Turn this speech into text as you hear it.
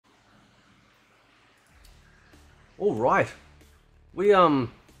All right. We gotta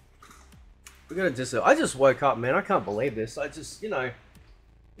just. I just woke up, man. I can't believe this. I just, you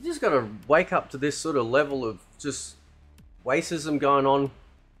just gotta wake up to this sort of level of just racism going on,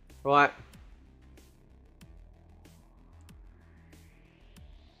 right?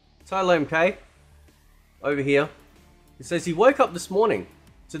 Tyler MK over here. He says he woke up this morning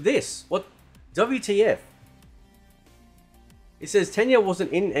to this. What? WTF? It says Tanya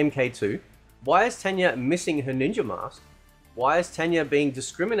wasn't in MK2. Why is Tanya missing her ninja mask? Why is Tanya being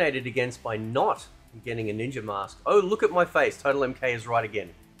discriminated against by not getting a ninja mask? Oh, look at my face. Total MK is right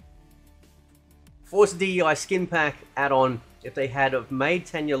again. Force DEI skin pack add-on. If they had have made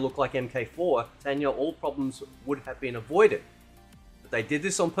Tanya look like MK4, Tanya, all problems would have been avoided. But they did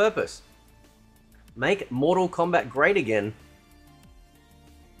this on purpose. Make Mortal Kombat great again.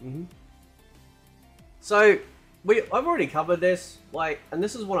 So, I've already covered this, and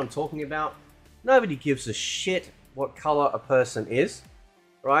this is what I'm talking about. Nobody gives a shit what color a person is,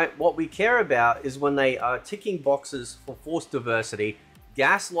 right? What we care about is when they are ticking boxes for forced diversity,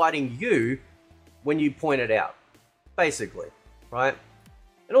 gaslighting you when you point it out, basically, right?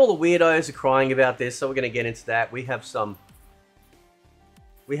 And all the weirdos are crying about this, so we're going to get into that. We have some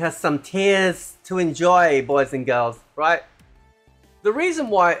tears to enjoy, boys and girls, right? The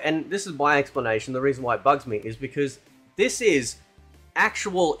reason why, and this is my explanation, the reason why it bugs me is because this is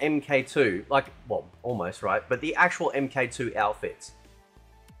actual MK2, well, almost, right? But the actual MK2 outfits.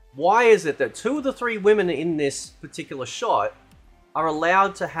 Why is it that 2 of the 3 women in this particular shot are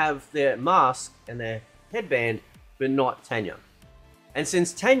allowed to have their mask and their headband, but not Tanya? And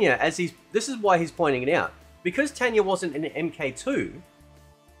since Tanya, this is why he's pointing it out, because Tanya wasn't in MK2,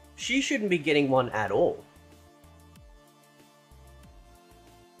 she shouldn't be getting one at all.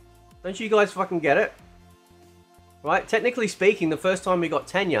 Don't you guys fucking get it? Right? Technically speaking, the first time we got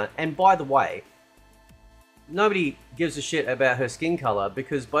Tanya, and by the way, nobody gives a shit about her skin color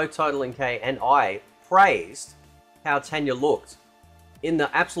because both Total and K and I praised how Tanya looked in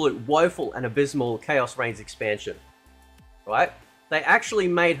the absolute woeful and abysmal Chaos Reigns expansion. Right? They actually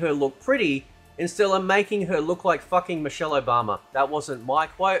made her look pretty instead of making her look like fucking Michelle Obama. That wasn't my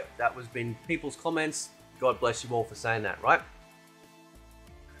quote, that was been people's comments. God bless you all for saying that, right?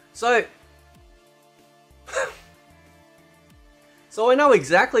 So, so I know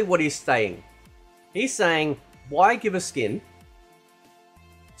exactly what he's saying. He's saying, why give a skin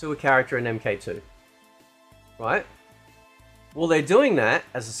to a character in MK2? Right? Well, they're doing that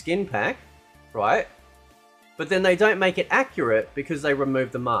as a skin pack, right? But then they don't make it accurate because they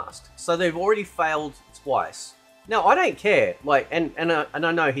remove the mask. So they've already failed twice. Now, I don't care, and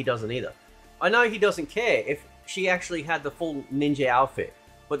I know he doesn't either. I know he doesn't care if she actually had the full ninja outfit.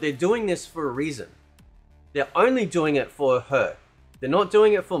 But they're doing this for a reason. They're only doing it for her. They're not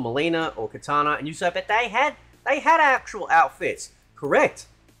doing it for Melina or Katana. And you say, but they had actual outfits. Correct.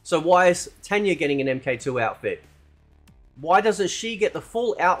 So why is Tanya getting an MK2 outfit? Why doesn't she get the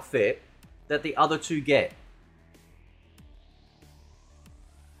full outfit that the other 2 get?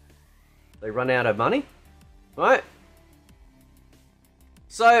 They run out of money? Right?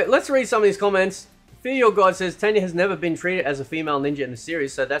 So let's read some of these comments. Fear Your God says, Tanya has never been treated as a female ninja in the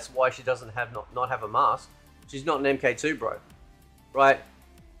series, so that's why she doesn't have not have a mask. She's not an MK2, bro. Right?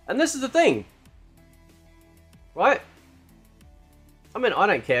 And this is the thing. Right? I mean, I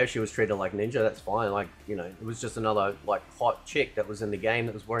don't care if she was treated like ninja, that's fine. It was just another, hot chick that was in the game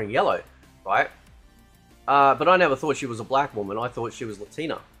that was wearing yellow. Right? But I never thought she was a black woman. I thought she was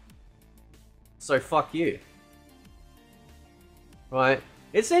Latina. So fuck you. Right?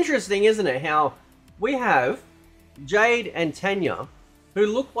 It's interesting, isn't it, how we have Jade and Tanya, who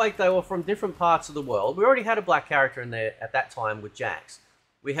look like they were from different parts of the world. We already had a black character in there at that time with Jax.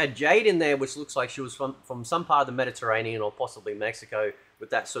 We had Jade in there, which looks like she was from some part of the Mediterranean or possibly Mexico,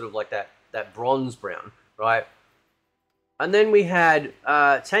 with that sort of that bronze brown, right? And then we had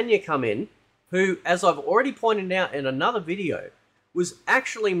Tanya come in, who, as I've already pointed out in another video, was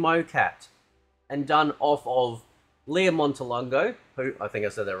actually mocapped and done off of Leah Montalongo, who, I think I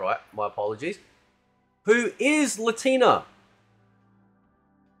said that right, my apologies, who is Latina.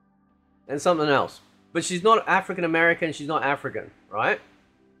 And something else. But she's not African American, she's not African, right?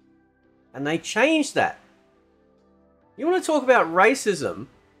 And they changed that. You want to talk about racism?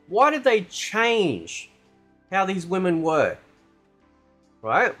 Why did they change how these women were?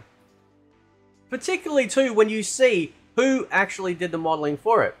 Right? Particularly too when you see who actually did the modeling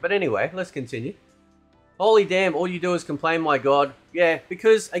for it. But anyway, let's continue. Holy damn, all you do is complain, my God. Yeah,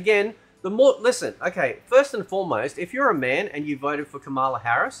 because again, listen, okay, first and foremost, if you're a man and you voted for Kamala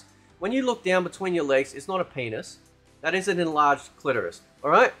Harris, when you look down between your legs, it's not a penis. That is an enlarged clitoris,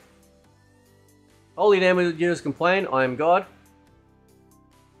 alright? Holy damn units complain, I am God.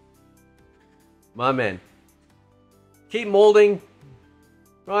 My man. Keep molding.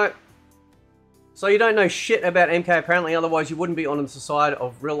 Right. So you don't know shit about MK apparently, otherwise you wouldn't be on the side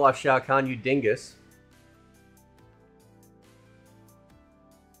of real life Shao Kahn, you dingus.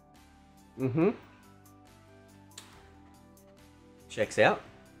 Checks out.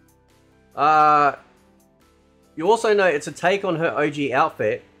 You also know it's a take on her OG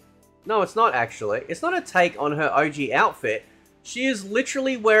outfit. No, it's not actually. It's not a take on her OG outfit. She is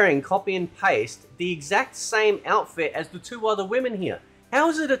literally wearing, copy and paste, the exact same outfit as the two other women here. How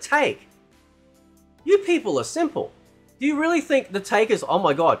is it a take? You people are simple. Do you really think the take is, oh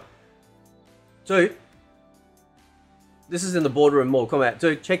my god. Dude. This is in the boardroom Mortal Kombat.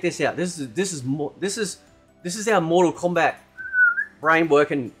 Dude, check this out. This is our Mortal Kombat brain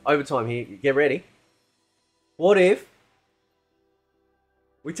working overtime here. Get ready. What if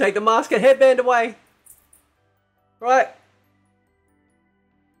we take the mask and headband away? Right?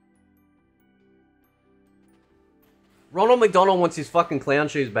 Ronald McDonald wants his fucking clown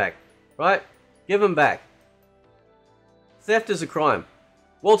shoes back. Right? Give them back. Theft is a crime.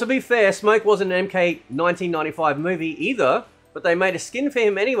 Well, to be fair, Smoke wasn't an MK 1995 movie either, but they made a skin for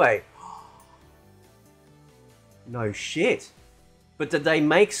him anyway. No shit. But did they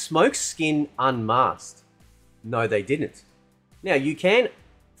make Smoke's skin unmasked? No, they didn't. Now, you can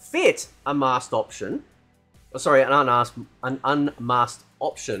fit a masked option. Oh, sorry, an unmasked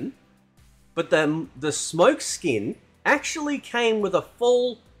option. But the Smoke skin actually came with a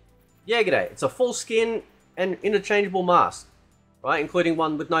full... Yeah, g'day. It's a full skin and interchangeable mask. Right? Including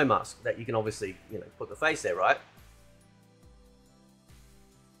one with no mask. That you can obviously, you know, put the face there, right?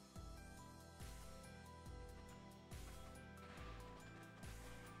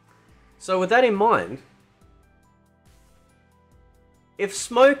 So with that in mind, if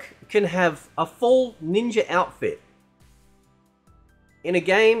Smoke can have a full ninja outfit in a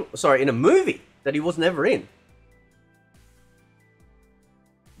game, sorry, in a movie that he was never in,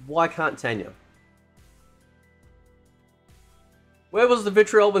 why can't Tanya? Where was the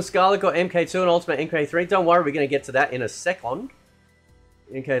vitriol when Scarlet got MK2 and Ultimate MK3? Don't worry, we're going to get to that in a second.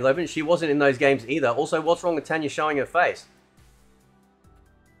 MK11, she wasn't in those games either. Also, what's wrong with Tanya showing her face?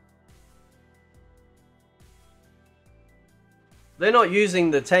 They're not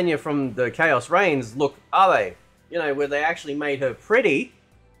using the Tanya from the Chaos Reigns look, are they? You know, where they actually made her pretty.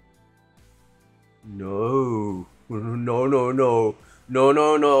 No. No, no, no. No,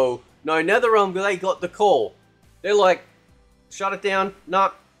 no, no. No, NetherRealm, they got the call. They're like, shut it down.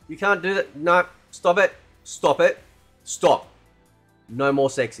 No, you can't do that. No, stop it. Stop it. Stop. No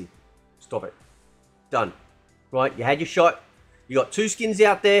more sexy. Stop it. Done. Right, you had your shot. You got 2 skins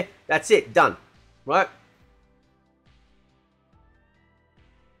out there. That's it. Done. Right?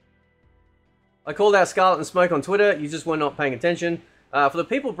 I called out Scarlet and Smoke on Twitter. You just were not paying attention. For the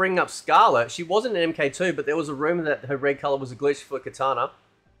people bringing up Scarlet, she wasn't an MK2, but there was a rumor that her red color was a glitch for Katana.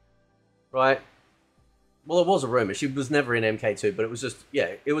 Right? Well, it was a rumor. She was never in MK2, but it was just,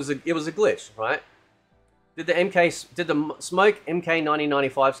 yeah, it was a glitch, right? Did the Smoke MK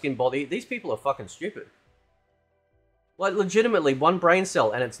 1995 skin body? These people are fucking stupid. Like, legitimately, one brain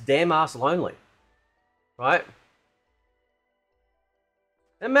cell and it's damn ass lonely. Right?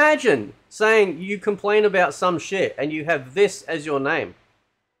 Imagine saying you complain about some shit and you have this as your name.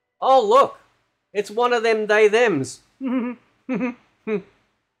 Oh, look. It's one of them they thems.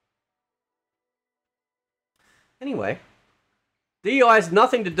 Anyway. DEI has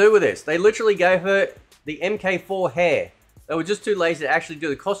nothing to do with this. They literally gave her the MK4 hair. They were just too lazy to actually do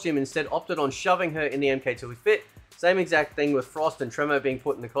the costume, instead opted on shoving her in the MK2 fit. Same exact thing with Frost and Tremor being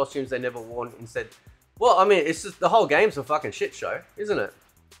put in the costumes they never worn instead. Well, I mean, it's just the whole game's a fucking shit show, isn't it?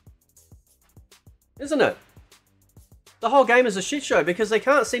 Isn't it? The whole game is a shit show because they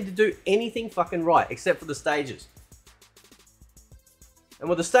can't seem to do anything fucking right except for the stages. And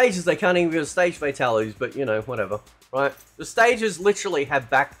with the stages, they can't even do stage fatalities, but you know, whatever, right? The stages literally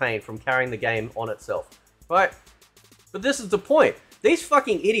have back pain from carrying the game on itself, right? But this is the point. These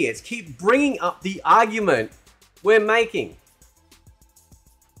fucking idiots keep bringing up the argument we're making.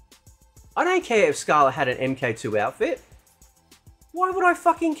 I don't care if Scarlet had an MK2 outfit. Why would I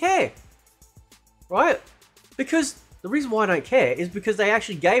fucking care? Right? Because the reason why I don't care is because they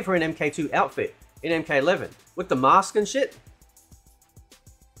actually gave her an MK2 outfit in MK11 with the mask and shit.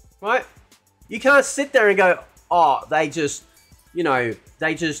 Right? You can't sit there and go, oh, they just, you know,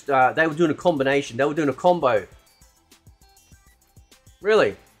 they were doing a combination. They were doing a combo.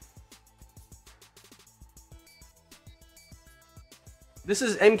 Really? This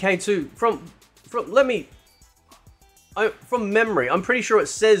is MK2 from memory. I'm pretty sure it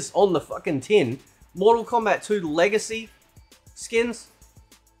says on the fucking tin Mortal Kombat 2 Legacy skins.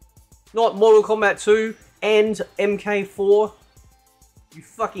 Not Mortal Kombat 2 and MK4. You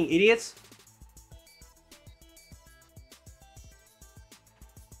fucking idiots.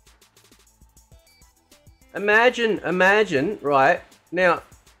 Imagine, right, now,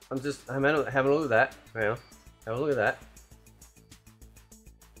 I'm having a look at that, now, have a look at that.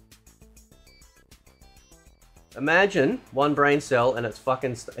 Imagine one brain cell and it's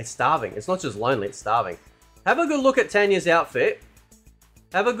it's starving. It's not just lonely, it's starving. Have a good look at Tanya's outfit.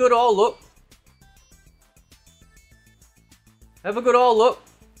 Have a good old look. Have a good old look.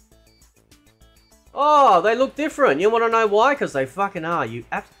 Oh, they look different. You want to know why? Because they fucking are.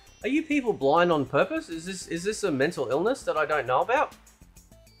 Are you people blind on purpose? Is this a mental illness that I don't know about?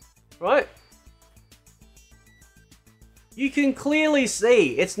 Right? You can clearly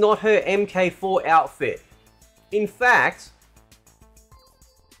see it's not her MK4 outfit. In fact,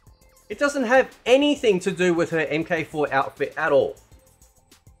 it doesn't have anything to do with her MK4 outfit at all.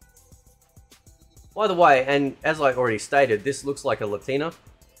 By the way, and as I already stated, this looks like a Latina,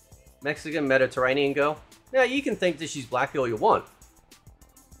 Mexican, Mediterranean girl. Now, you can think that she's black all you want.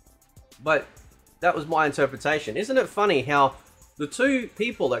 But that was my interpretation. Isn't it funny how the two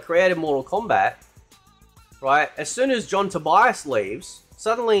people that created Mortal Kombat, right, as soon as John Tobias leaves,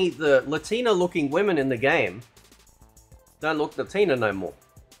 suddenly the Latina-looking women in the game don't look Latina no more.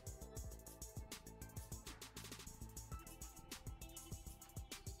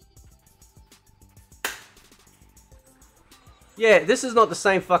 Yeah, this is not the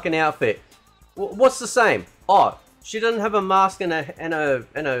same fucking outfit. What's the same? Oh, she doesn't have a mask and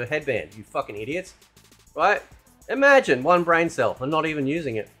a headband, you fucking idiots. Right? Imagine one brain cell and not even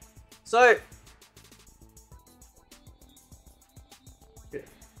using it. So,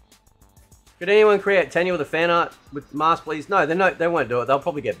 could anyone create Tanya with a fan art with mask, please? No, they won't do it. They'll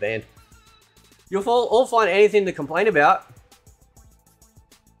probably get banned. You'll all find anything to complain about.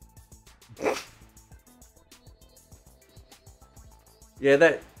 Yeah,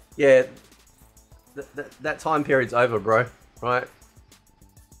 that time period's over, bro. Right?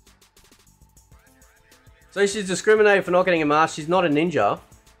 So she's discriminated for not getting a mask. She's not a ninja.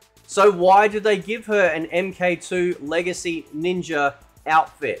 So why did they give her an MK2 Legacy Ninja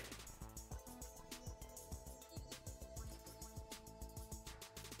outfit?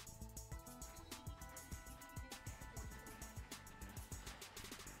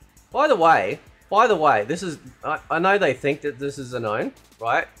 By the way, this is... I know they think that this is a known,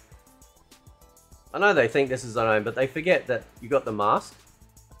 right? I know they think this is a known, but they forget that you got the mask.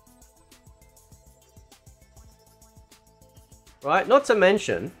 Right? Not to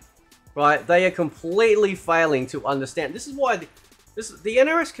mention, right, they are completely failing to understand. This is why the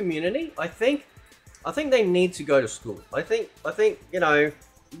NRS community, I think they need to go to school. I think, you know,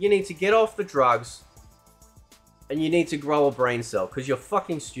 you need to get off the drugs and you need to grow a brain cell because you're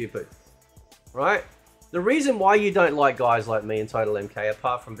fucking stupid. Right? The reason why you don't like guys like me and Total MK,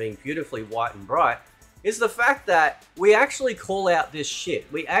 apart from being beautifully white and bright, is the fact that we actually call out this shit.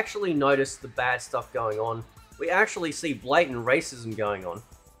 We actually notice the bad stuff going on. We actually see blatant racism going on.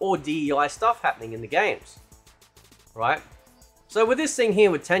 Or DEI stuff happening in the games. Right? So with this thing here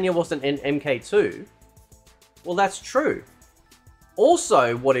with Tanya wasn't in MK2, well, that's true.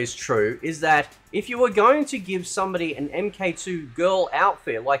 Also, what is true is that if you were going to give somebody an MK2 girl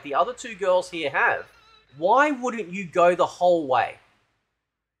outfit like the other two girls here have, why wouldn't you go the whole way?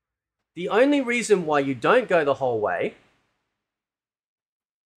 The only reason why you don't go the whole way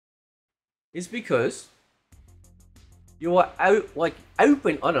is because you are open, I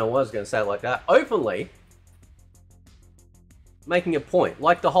don't know why I was going to say it like that, openly making a point,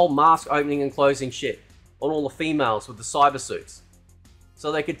 like the whole mask opening and closing shit on all the females with the cyber suits.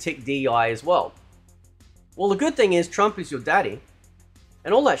 So they could tick DEI as well. Well, the good thing is Trump is your daddy,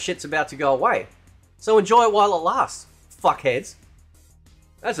 and all that shit's about to go away. So enjoy it while it lasts, fuckheads.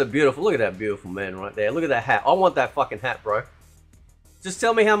 That's a beautiful, look at that beautiful man right there. Look at that hat. I want that fucking hat, bro. Just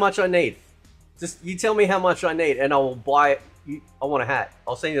tell me how much I need. Just, you tell me how much I need, and I will buy it. I want a hat.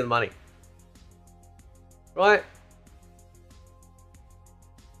 I'll send you the money. Right?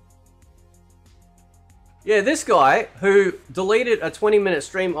 Yeah, this guy who deleted a 20-minute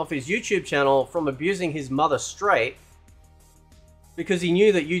stream off his YouTube channel from abusing his mother straight because he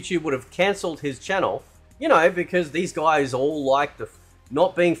knew that YouTube would have cancelled his channel. You know, because these guys all like the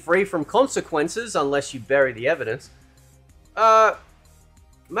not being free from consequences unless you bury the evidence.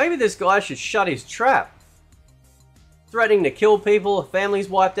 Maybe this guy should shut his trap. Threatening to kill people, families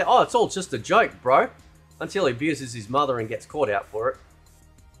wiped out. Oh, it's all just a joke, bro. Until he abuses his mother and gets caught out for it.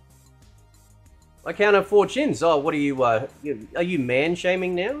 I can't afford chins. Oh, what are you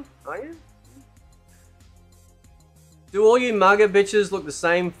man-shaming now? Are you? Do all you mugger bitches look the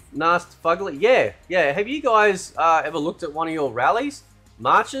same nasty fugly? Yeah, yeah. Have you guys ever looked at one of your rallies?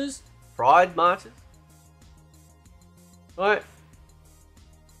 Marches? Pride marches? Right?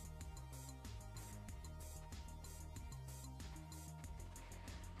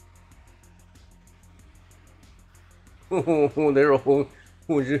 They're all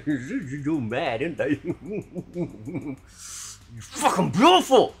mad, aren't they? You're fucking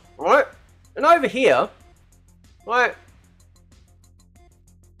beautiful, right? And over here, right?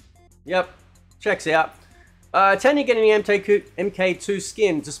 Yep, checks out. Tanya getting the MK2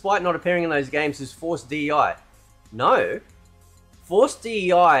 skin, despite not appearing in those games, is forced DEI. No, forced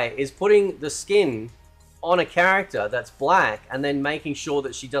DEI is putting the skin on a character that's black and then making sure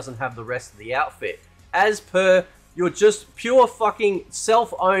that she doesn't have the rest of the outfit. As per, you're just pure fucking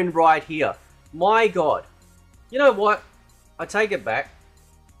self-owned right here. My God. You know what? I take it back.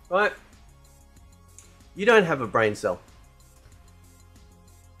 Right? You don't have a brain cell.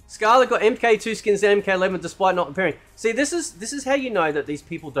 Scarlet got MK2 skins and MK11 despite not appearing. See, this is how you know that these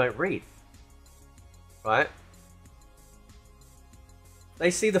people don't read. Right?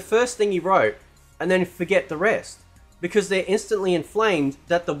 They see the first thing you wrote and then forget the rest. Because they're instantly inflamed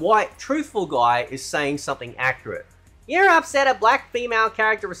that the white, truthful guy is saying something accurate. You're upset a black female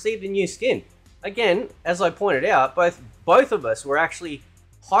character received a new skin. Again, as I pointed out, both of us were actually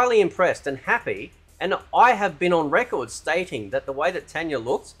highly impressed and happy, and I have been on record stating that the way that Tanya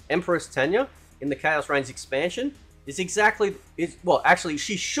looked, Empress Tanya, in the Chaos Reigns expansion, is exactly, well, actually,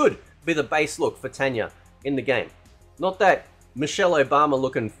 she should be the base look for Tanya in the game. Not that Michelle Obama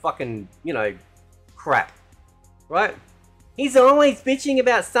looking fucking, you know, crap. Right? He's always bitching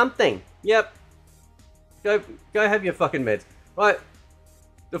about something. Yep. Go have your fucking meds. Right?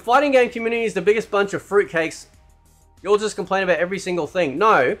 The fighting game community is the biggest bunch of fruitcakes. You'll just complain about every single thing.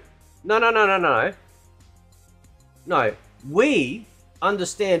 No. No, no, no, no, no. No. We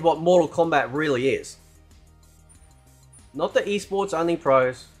understand what Mortal Kombat really is. Not the esports only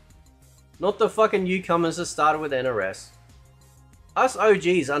pros. Not the fucking newcomers that started with NRS. Us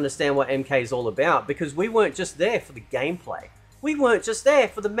OGs understand what MK is all about because we weren't just there for the gameplay. We weren't just there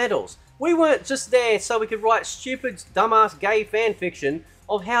for the medals. We weren't just there so we could write stupid, dumbass gay fanfiction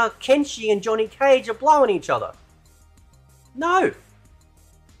of how Kenshi and Johnny Cage are blowing each other. No.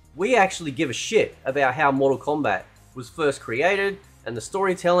 We actually give a shit about how Mortal Kombat was first created and the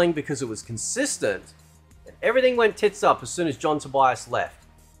storytelling because it was consistent and everything went tits up as soon as John Tobias left.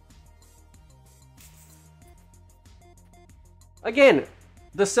 Again,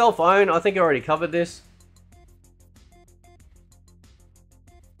 the self-own, I think I already covered this.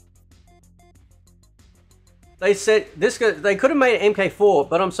 They said they could have made an MK4,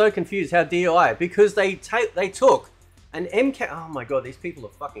 but I'm so confused how DOI, because they took an MK, oh my God, these people are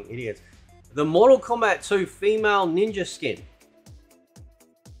fucking idiots. The Mortal Kombat 2 female ninja skin.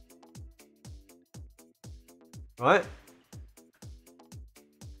 Right?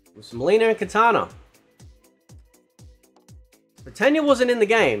 With some Lina and Katana. But Tanya wasn't in the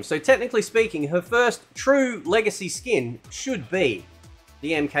game, so technically speaking, her first true legacy skin should be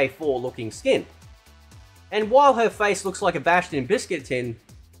the MK4 looking skin. And while her face looks like a bashed in biscuit tin,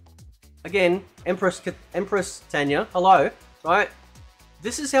 again, Empress Tanya, hello, right?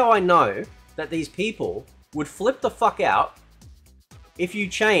 This is how I know that these people would flip the fuck out if you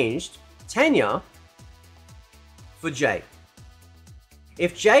changed Tanya for Jade.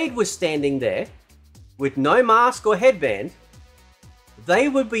 If Jade was standing there with no mask or headband, they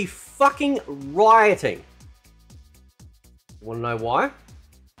would be fucking rioting. Want to know why?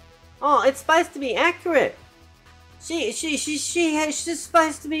 Oh, it's supposed to be accurate. She's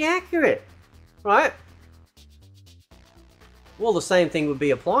supposed to be accurate, right? Well, the same thing would be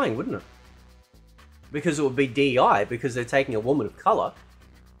applying, wouldn't it? Because it would be DI, because they're taking a woman of color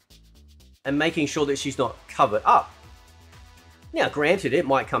and making sure that she's not covered up. Now, granted, it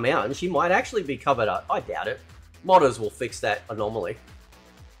might come out and she might actually be covered up. I doubt it. Modders will fix that anomaly.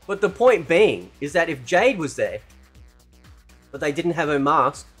 But the point being is that if Jade was there, but they didn't have her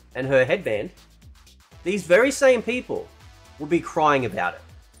mask and her headband, these very same people would be crying about it.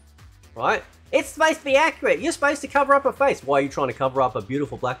 Right? It's supposed to be accurate. You're supposed to cover up her face. Why are you trying to cover up a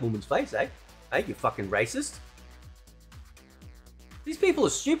beautiful black woman's face, eh? Hey, you fucking racist. These people are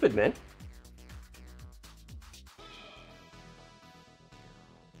stupid, man.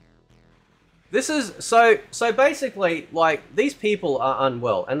 This is, so basically, like, these people are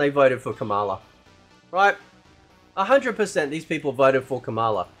unwell and they voted for Kamala. Right? 100% these people voted for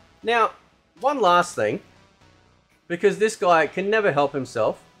Kamala. Now, one last thing, because this guy can never help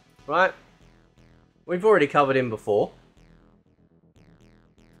himself, right? We've already covered him before.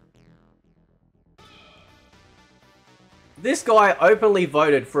 This guy openly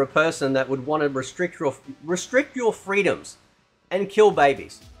voted for a person that would want to restrict your freedoms and kill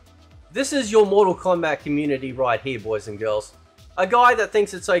babies. This is your Mortal Kombat community right here, boys and girls. A guy that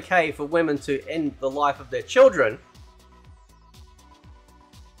thinks it's okay for women to end the life of their children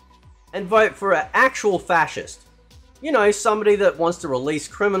and vote for an actual fascist. You know, somebody that wants to release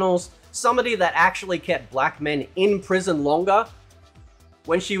criminals, somebody that actually kept black men in prison longer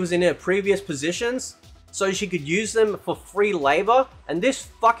when she was in her previous positions so she could use them for free labor. And this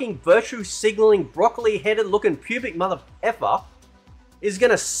fucking virtue signaling, broccoli headed looking pubic mother effer is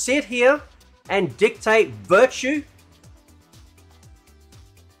gonna sit here and dictate virtue?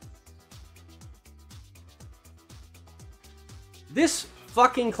 This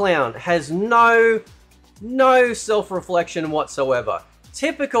fucking clown has no self-reflection whatsoever.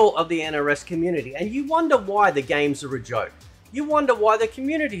 Typical of the NRS community. And you wonder why the games are a joke. You wonder why the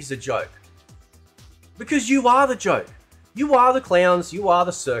community's a joke. Because you are the joke. You are the clowns. You are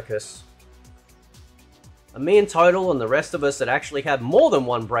the circus. And me and Total and the rest of us that actually have more than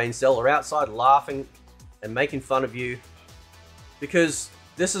one brain cell are outside laughing and making fun of you. Because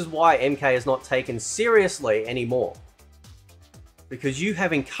this is why MK is not taken seriously anymore. Because you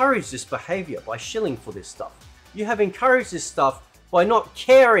have encouraged this behavior by shilling for this stuff. You have encouraged this stuff by not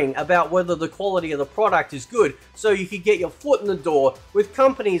caring about whether the quality of the product is good, so you could get your foot in the door with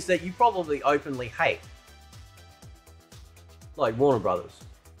companies that you probably openly hate. Like Warner Brothers.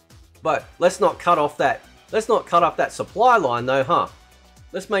 But let's not cut off that supply line though, huh?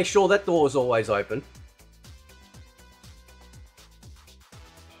 Let's make sure that door is always open.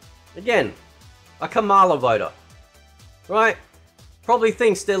 Again, a Kamala voter. Right? Probably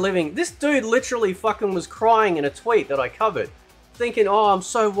thinks they're living... This dude literally fucking was crying in a tweet that I covered. Thinking, oh, I'm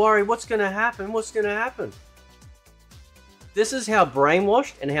so worried. What's going to happen? What's going to happen? This is how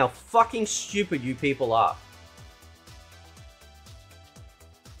brainwashed and how fucking stupid you people are.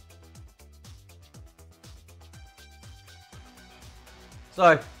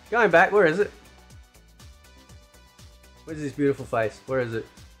 So, going back, where is it? Where's his beautiful face? Where is it?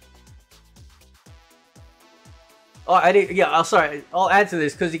 Oh, yeah, sorry. I'll add to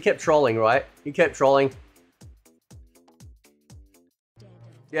this because he kept trolling, right? He kept trolling.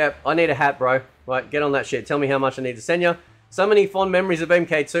 Yeah, I need a hat, bro. Right, get on that shit. Tell me how much I need to send you. So many fond memories of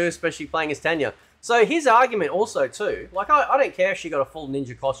MK2, especially playing as Tanya. So his argument also, too, like, I don't care if she got a full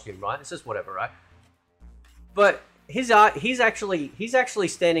ninja costume, right? It's just whatever, right? But he's actually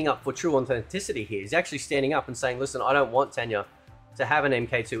standing up for true authenticity here. He's actually standing up and saying, listen, I don't want Tanya to have an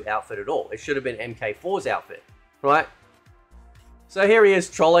MK2 outfit at all. It should have been MK4's outfit. Right? So here he is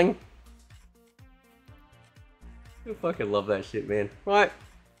trolling. I fucking love that shit, man. Right?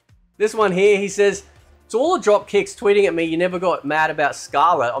 This one here, he says, to all the drop kicks tweeting at me, you never got mad about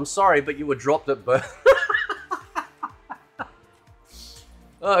Scarlet. I'm sorry, but you were dropped at birth.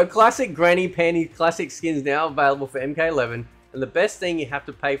 Classic granny panty classic skins now available for MK11. And the best thing, you have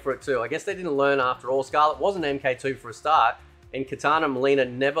to pay for it too. I guess they didn't learn after all. Scarlet wasn't MK2 for a start. And Katana and Melina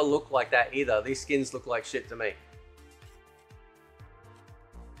never looked like that either. These skins look like shit to me.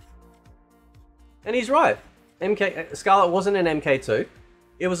 And he's right. Scarlet wasn't an MK2.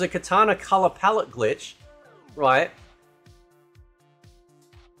 It was a Katana color palette glitch, right?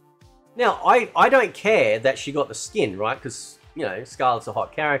 Now, I don't care that she got the skin, right? Because, you know, Scarlet's a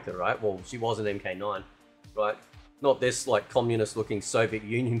hot character, right? Well, she was an MK9, right? Not this, like, communist-looking, Soviet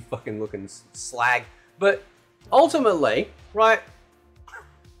Union fucking-looking slag. But ultimately, right?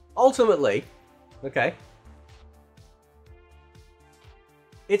 Ultimately, okay?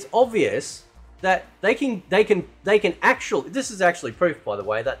 It's obvious that they can actually, this is actually proof, by the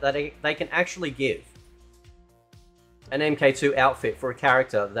way, that they can actually give an MK2 outfit for a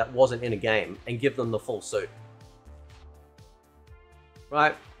character that wasn't in a game and give them the full suit.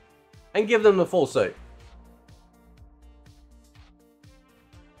 Right? And give them the full suit.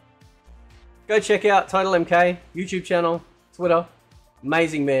 Go check out Total MK, YouTube channel, Twitter.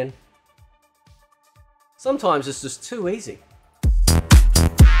 Amazing man. Sometimes it's just too easy.